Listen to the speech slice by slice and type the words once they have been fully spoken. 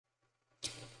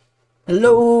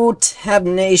Hello Tab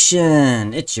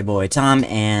Nation, it's your boy Tom,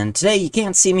 and today you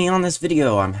can't see me on this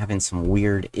video. I'm having some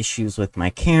weird issues with my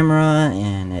camera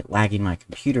and it lagging my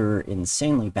computer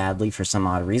insanely badly for some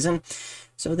odd reason.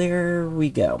 So there we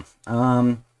go.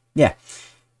 Yeah.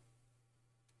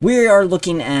 We are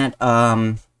looking at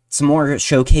some more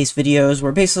showcase videos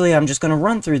where basically I'm just going to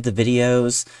run through the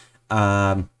videos,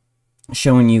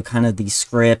 showing you kind of these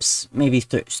scripts, maybe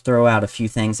throw out a few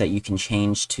things that you can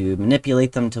change to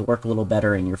manipulate them to work a little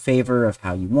better in your favor of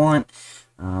how you want.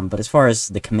 But as far as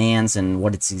the commands and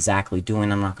what it's exactly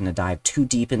doing, I'm not going to dive too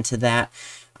deep into that.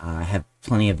 I have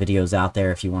plenty of videos out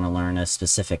there if you want to learn a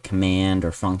specific command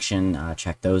or function.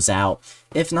 Check those out.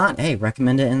 If not, hey,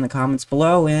 recommend it in the comments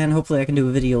below, and hopefully I can do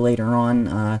a video later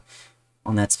on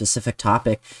that specific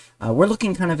topic. We're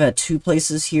looking kind of at two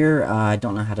places here. I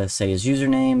don't know how to say his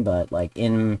username, but like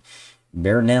in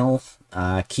Bernal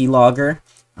keylogger,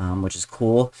 which is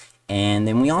cool. And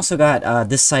then we also got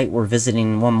this site we're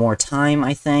visiting one more time,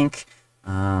 I think.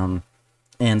 And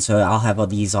so I'll have all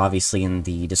these obviously in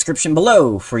the description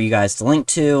below for you guys to link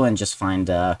to and just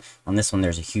find, on this one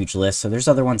there's a huge list. So there's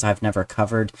other ones I've never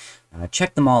covered.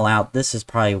 Check them all out. This is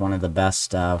probably one of the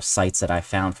best sites that I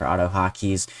found for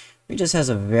AutoHotkeys. It just has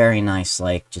a very nice,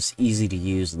 like, just easy to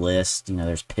use list. You know,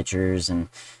 there's pictures and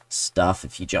stuff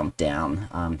if you jump down.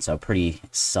 So pretty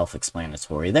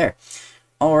self-explanatory there.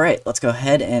 All right, let's go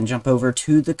ahead and jump over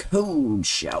to the code,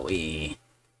 shall we?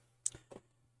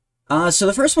 So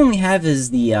the first one we have is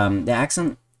the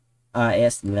accent,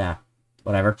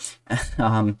 whatever.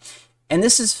 And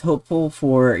this is helpful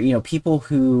for, you know, people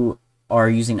who are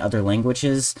using other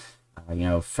languages. You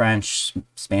know, French,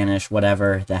 Spanish,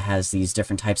 whatever, that has these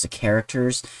different types of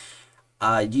characters.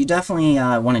 You definitely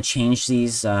want to change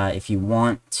these if you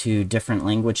want to different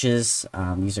languages.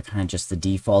 These are kind of just the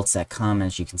defaults that come,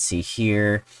 as you can see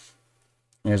here.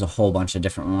 There's a whole bunch of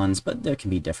different ones, but there can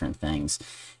be different things.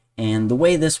 And the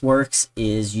way this works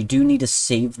is you do need to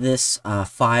save this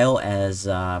file as...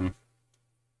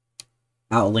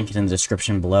 I'll link it in the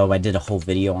description below. I did a whole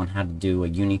video on how to do a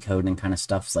Unicode and kind of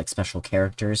stuff, like special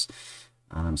characters.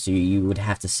 So you would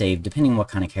have to save depending on what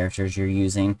kind of characters you're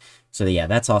using. So yeah,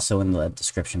 that's also in the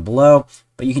description below,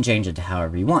 but you can change it to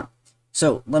however you want.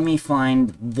 So let me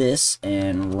find this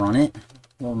and run it.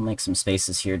 We'll make some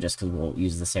spaces here just because we'll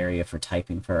use this area for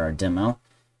typing for our demo.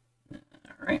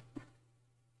 All right.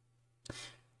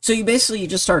 So you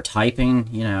just start typing,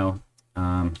 you know,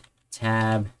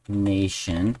 Tab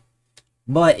Nation.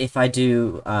 But if I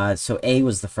do, so A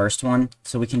was the first one,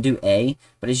 so we can do A,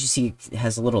 but as you see, it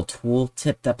has a little tool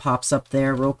tip that pops up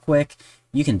there real quick.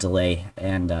 You can delay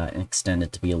and extend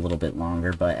it to be a little bit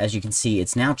longer, but as you can see,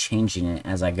 it's now changing it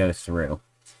as I go through.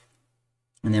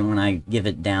 And then when I give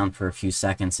it down for a few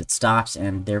seconds, it stops,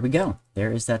 and there we go.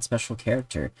 There is that special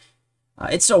character.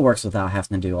 It still works without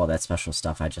having to do all that special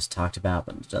stuff I just talked about,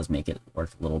 but it does make it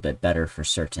work a little bit better for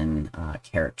certain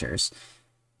characters.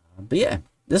 But yeah.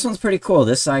 This one's pretty cool.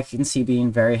 This I can see being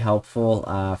very helpful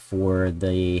for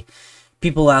the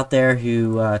people out there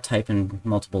who type in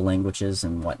multiple languages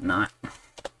and whatnot.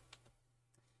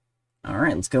 All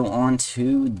right, let's go on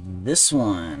to this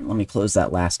one. Let me close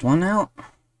that last one out.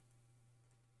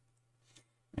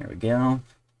 There we go.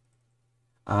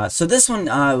 So this one,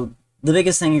 the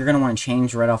biggest thing you're going to want to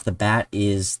change right off the bat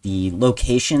is the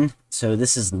location. So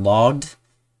this is logged.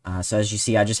 So as you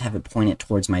see, I just have it pointed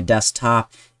towards my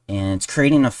desktop. And it's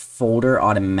creating a folder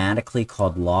automatically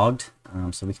called logged.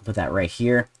 So we can put that right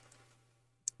here.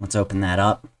 Let's open that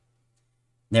up.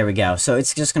 There we go. So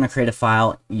it's just going to create a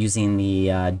file using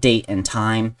the date and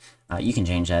time. You can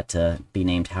change that to be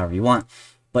named however you want.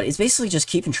 But it's basically just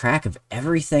keeping track of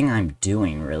everything I'm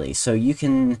doing, really. So you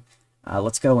can,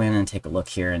 let's go in and take a look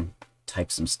here and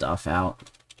type some stuff out.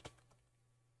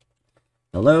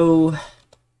 Hello,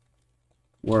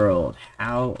 world.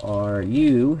 How are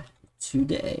you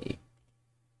today?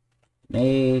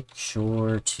 Make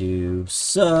sure to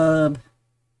sub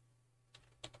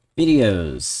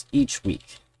videos each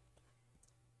week.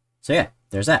 So yeah,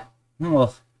 there's that. And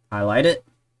we'll highlight it,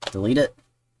 delete it,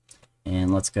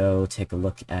 and let's go take a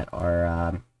look at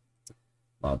our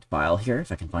logged file here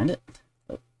if I can find it.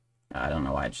 Oh, I don't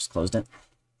know why I just closed it.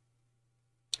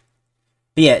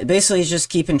 But yeah, basically it's just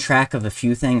keeping track of a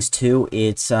few things too.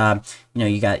 It's, you know,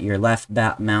 you got your left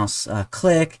mouse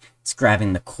click, it's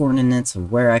grabbing the coordinates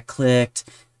of where I clicked,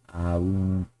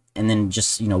 and then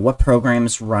just, you know, what program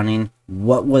is running,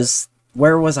 where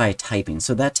was I typing.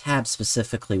 So that tab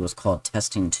specifically was called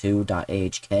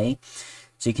testing2.ahk.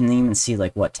 So you can even see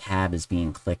like what tab is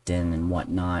being clicked in and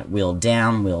whatnot, wheel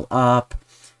down, wheel up,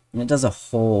 and it does a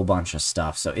whole bunch of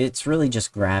stuff. So it's really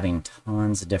just grabbing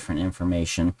tons of different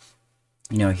information.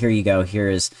 here you go. Here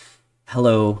is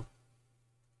hello,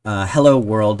 hello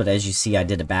world, but as you see, I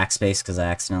did a backspace because I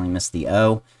accidentally missed the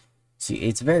O. So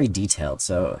it's very detailed.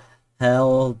 So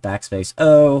hell, backspace,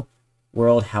 O,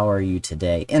 world, how are you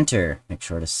today? Enter, make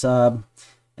sure to sub.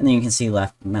 And then you can see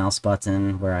left mouse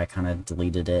button where I kind of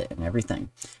deleted it and everything.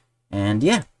 And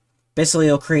yeah, basically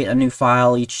it'll create a new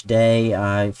file each day.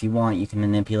 If you want, you can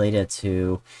manipulate it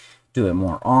to do it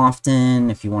more often.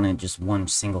 If you want just one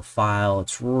single file,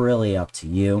 it's really up to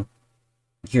you.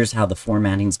 Here's how the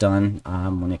formatting's done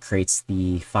when it creates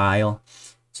the file.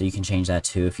 So you can change that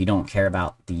too. If you don't care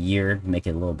about the year, make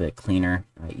it a little bit cleaner,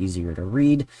 easier to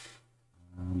read.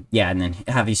 Yeah, and then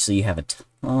obviously you have a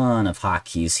ton of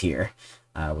hotkeys here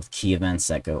with key events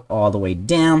that go all the way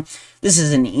down. This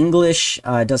is in English.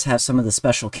 It does have some of the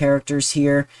special characters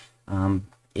here.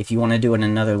 If you want to do it in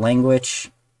another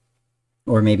language,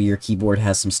 or maybe your keyboard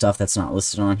has some stuff that's not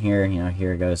listed on here,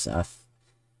 here it goes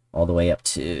all the way up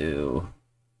to,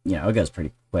 it goes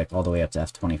pretty quick, all the way up to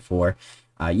F24.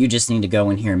 You just need to go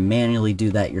in here and manually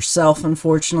do that yourself,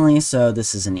 unfortunately. So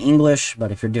this is in English,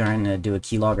 but if you're trying to do a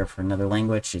keylogger for another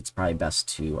language, it's probably best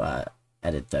to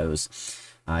edit those.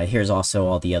 Here's also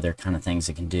all the other kind of things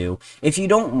it can do. If you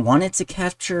don't want it to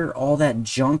capture all that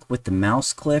junk with the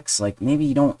mouse clicks, like maybe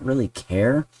you don't really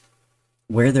care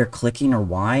where they're clicking or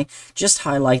why, just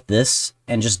highlight this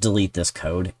and just delete this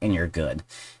code and you're good.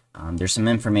 There's some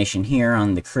information here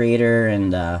on the creator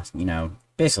and,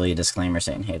 basically a disclaimer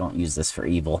saying, hey, don't use this for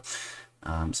evil.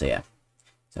 So yeah,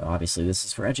 so obviously this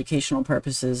is for educational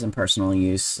purposes and personal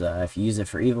use. If you use it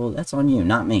for evil, that's on you,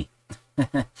 not me.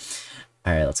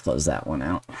 All right, let's close that one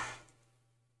out.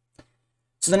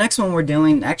 So the next one we're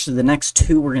doing, actually the next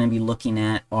two we're going to be looking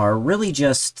at are really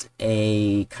just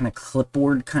a kind of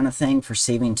clipboard kind of thing for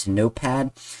saving to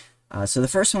Notepad. So the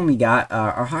first one we got,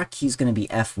 our hotkey is going to be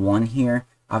F1 here.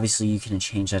 Obviously, you can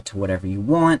change that to whatever you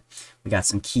want. We got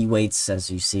some key weights, as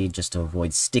you see, just to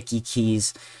avoid sticky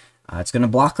keys. It's going to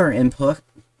block our input.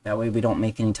 That way we don't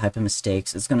make any type of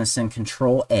mistakes. It's going to send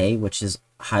Control A, which is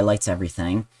highlights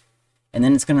everything. And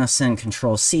then it's going to send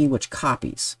Control C, which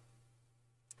copies.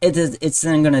 It's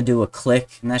then going to do a click,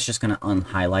 and that's just going to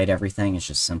unhighlight everything. It's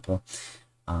just simple.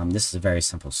 This is a very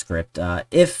simple script.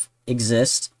 If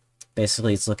exist,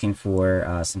 basically it's looking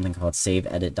for something called save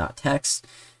edit.txt.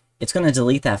 It's going to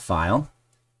delete that file,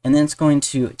 and then it's going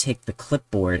to take the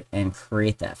clipboard and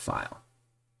create that file.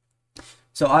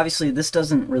 So obviously this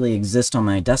doesn't really exist on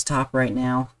my desktop right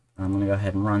now. I'm going to go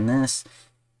ahead and run this.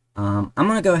 I'm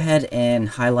going to go ahead and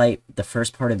highlight the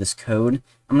first part of this code.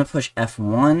 I'm going to push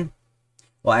F1.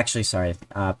 Well, actually, sorry.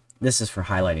 This is for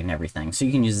highlighting everything. So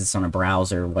you can use this on a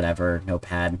browser, whatever,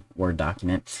 Notepad, Word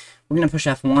document. We're going to push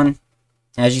F1.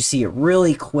 As you see, it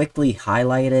really quickly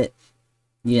highlight it.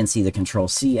 You didn't see the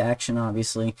Control-C action,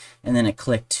 obviously, and then it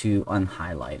clicked to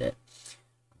unhighlight it.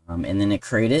 And then it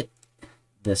created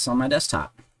this on my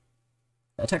desktop,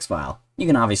 a text file. You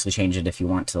can obviously change it if you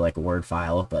want to like a Word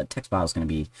file, but text file is going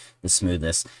to be the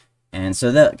smoothest. And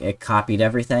so that it copied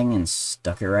everything and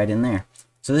stuck it right in there.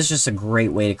 So this is just a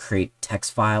great way to create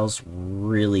text files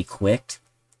really quick.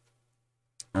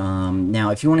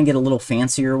 Now, if you want to get a little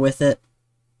fancier with it,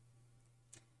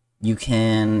 you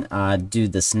can do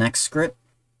this next script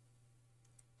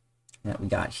that we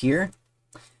got here.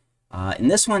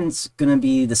 And this one's going to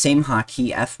be the same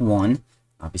hotkey, F1.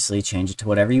 Obviously, change it to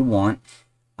whatever you want.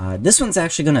 This one's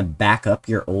actually going to back up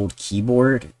your old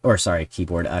clipboard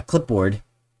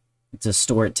to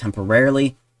store it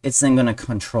temporarily. It's then going to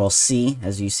Control-C.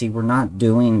 As you see, we're not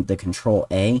doing the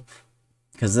Control-A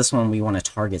because this one we want to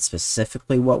target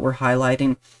specifically what we're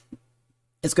highlighting.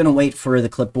 It's going to wait for the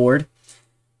clipboard.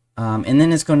 And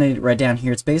then it's going to, right down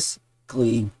here, it's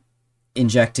basically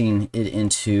injecting it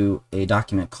into a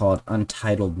document called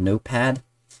Untitled Notepad.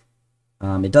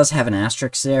 It does have an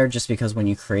asterisk there just because when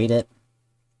you create it,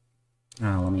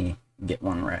 let me get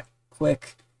one right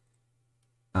quick.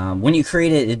 When you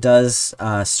create it, it does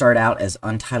start out as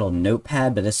Untitled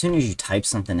Notepad, but as soon as you type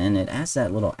something in, it adds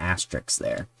that little asterisk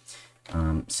there.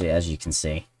 So as you can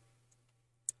see,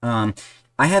 I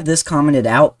have this commented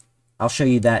out. I'll show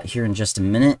you that here in just a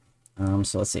minute.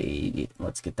 So let's see,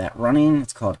 let's get that running.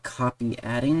 It's called copy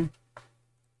adding.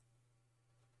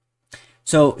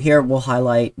 So here we'll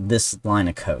highlight this line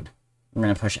of code. We're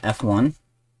going to push F1.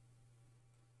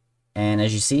 And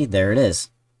as you see, there it is.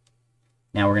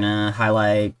 Now we're going to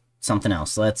highlight something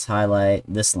else. Let's highlight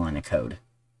this line of code,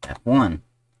 F1.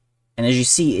 And as you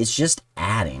see, it's just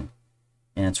adding.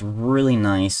 And it's really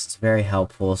nice. It's very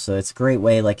helpful. So it's a great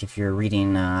way, like if you're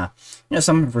reading,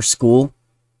 something for school,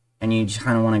 and you just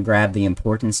kind of want to grab the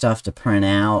important stuff to print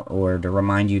out or to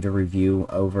remind you to review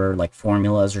over, like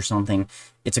formulas or something,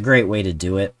 it's a great way to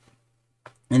do it.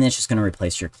 And it's just going to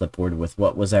replace your clipboard with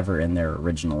what was ever in there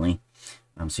originally.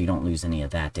 So you don't lose any of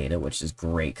that data, which is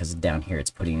great because down here it's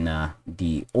putting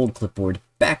the old clipboard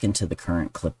back into the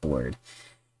current clipboard.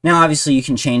 Now, obviously, you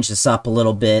can change this up a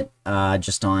little bit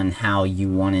just on how you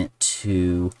want it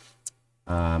to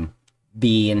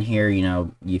be in here. You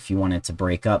know, if you want it to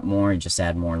break up more, just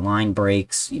add more line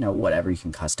breaks, you know, whatever, you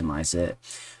can customize it.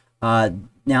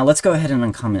 Now, let's go ahead and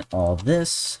uncomment all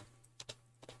this.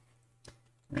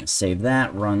 I'm going to save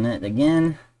that, run it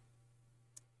again.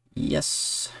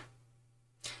 Yes.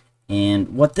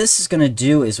 And what this is going to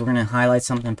do is we're going to highlight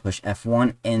something, push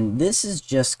F1, and this is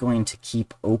just going to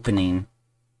keep opening.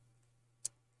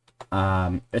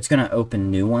 It's going to open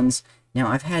new ones. Now,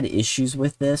 I've had issues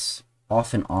with this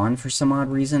off and on for some odd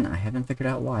reason. I haven't figured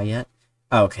out why yet.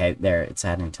 Oh, okay, there, it's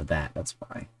adding to that. That's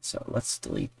why. So let's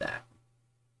delete that.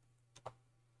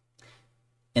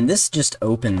 And this just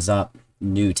opens up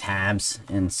new tabs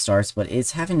and starts, but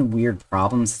it's having weird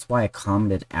problems. That's why I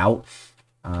commented out.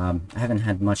 I haven't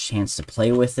had much chance to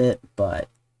play with it, but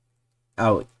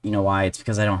oh, you know why? It's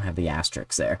because I don't have the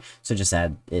asterisks there. So just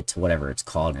add it to whatever it's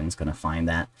called, and it's going to find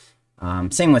that.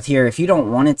 Same with here. If you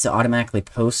don't want it to automatically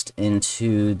post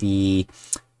into the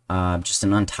just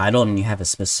an untitled and you have a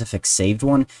specific saved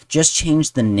one, just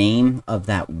change the name of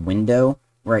that window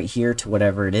right here to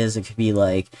whatever it is. It could be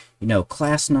like, you know,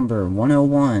 class number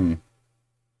 101,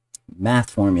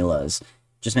 math formulas.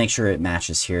 Just make sure it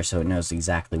matches here so it knows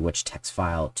exactly which text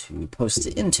file to post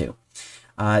it into.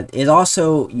 It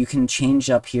also, you can change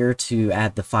up here to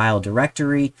add the file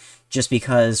directory, just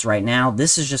because right now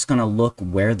this is just going to look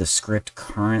where the script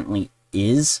currently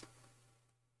is.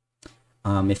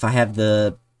 If I have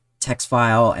the text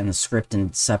file and the script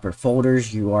in separate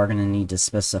folders, you are going to need to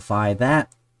specify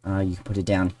that. You can put it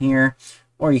down here,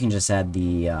 or you can just add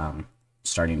the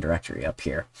starting directory up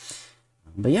here.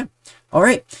 But yeah, all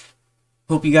right.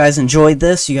 Hope you guys enjoyed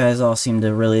this. You guys all seem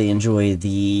to really enjoy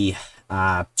the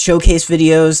showcase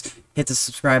videos. Hit the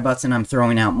subscribe button. I'm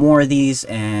throwing out more of these,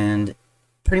 and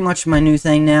pretty much my new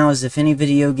thing now is if any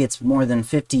video gets more than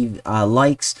 50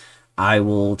 likes, I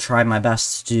will try my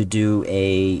best to do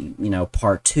a,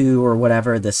 part 2 or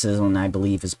whatever. This is one, I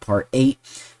believe, is part 8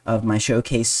 of my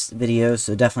showcase videos,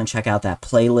 so definitely check out that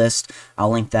playlist. I'll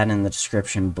link that in the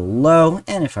description below,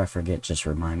 and if I forget, just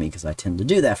remind me, because I tend to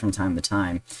do that from time to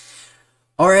time.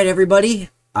 Alright, everybody,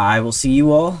 I will see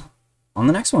you all on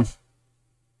the next one.